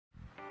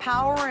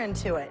Power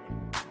into it.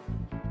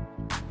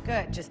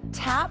 Good, just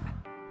tap,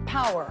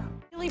 power.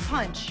 Really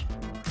punch.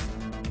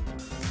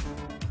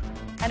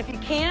 And if you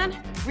can,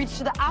 reach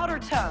to the outer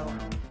toe.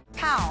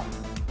 Pow.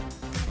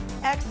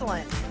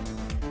 Excellent.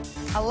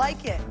 I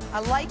like it,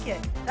 I like it.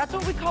 That's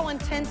what we call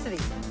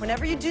intensity.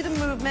 Whenever you do the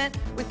movement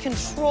with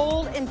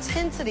controlled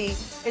intensity,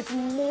 it's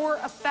more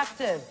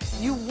effective.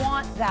 You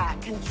want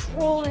that,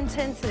 controlled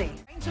intensity.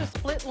 Into a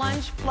split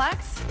lunge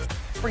flex,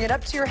 bring it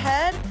up to your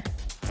head,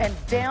 and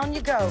down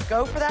you go.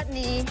 Go for that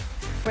knee,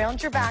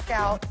 round your back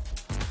out.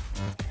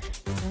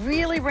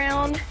 Really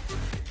round,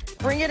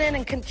 bring it in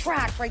and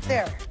contract right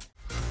there.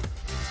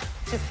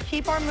 Just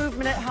keep our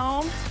movement at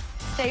home,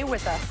 stay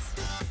with us.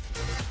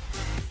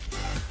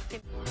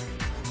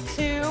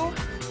 2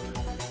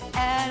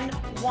 and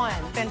 1.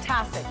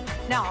 Fantastic.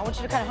 Now, I want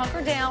you to kind of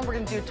hunker down. We're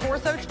going to do a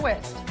torso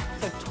twist.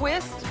 So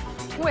twist,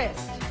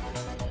 twist.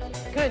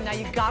 Good. Now,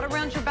 you've got to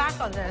round your back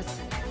on this.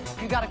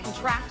 You got to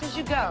contract as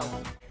you go.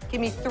 Give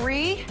me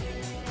 3,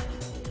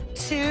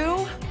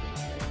 2,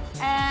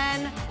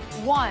 and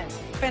 1.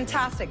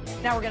 Fantastic.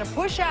 Now, we're going to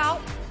push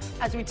out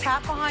as we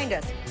tap behind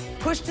us.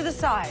 Push to the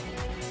side.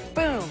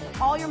 Boom.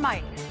 All your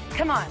might.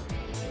 Come on.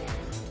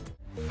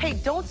 Hey,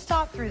 don't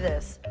stop through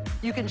this.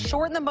 You can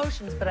shorten the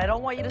motions, but I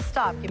don't want you to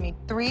stop. Give me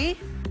 3,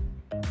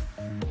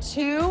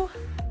 2,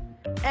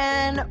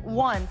 and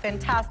 1.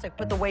 Fantastic.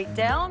 Put the weight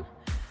down,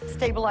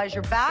 stabilize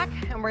your back,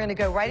 and we're going to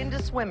go right into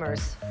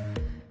swimmers.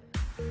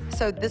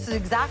 So this is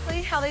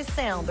exactly how they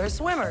sound. They're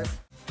swimmers.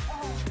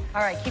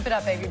 All right, keep it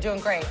up, babe. You're doing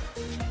great.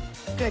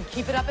 Good.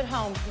 Keep it up at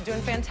home. You're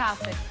doing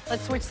fantastic.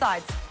 Let's switch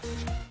sides.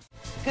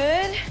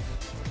 Good.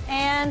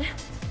 And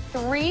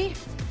 3,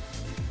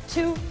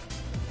 2,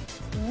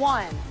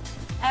 1.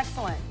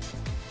 Excellent.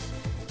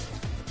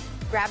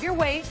 Grab your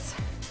weights,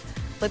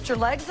 lift your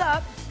legs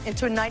up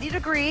into a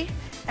 90-degree,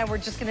 and we're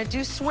just gonna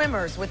do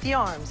swimmers with the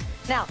arms.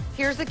 Now,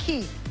 here's the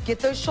key. Get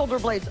those shoulder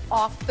blades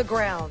off the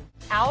ground.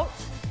 Out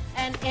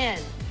and in.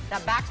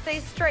 That back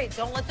stays straight.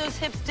 Don't let those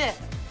hips dip.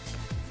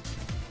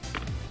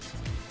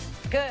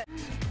 Good.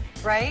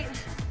 Right?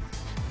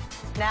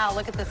 Now,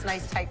 look at this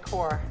nice tight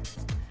core.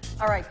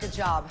 All right, good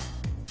job.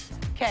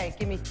 Okay,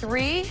 give me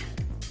 3,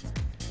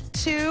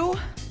 2,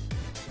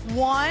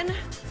 1.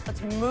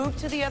 Let's move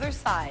to the other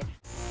side.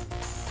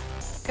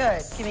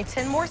 Good. Give me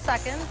 10 more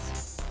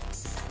seconds.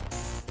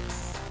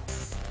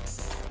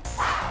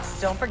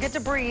 Don't forget to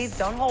breathe.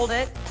 Don't hold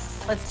it.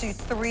 Let's do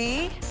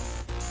 3.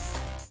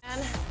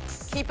 And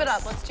keep it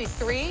up. Let's do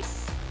 3,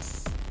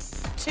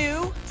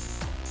 2,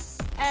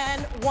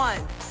 and 1.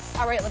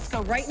 All right, let's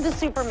go right into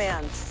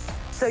Superman's.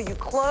 So you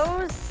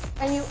close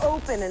and you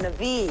open in a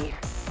V.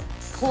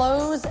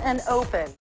 Close and open.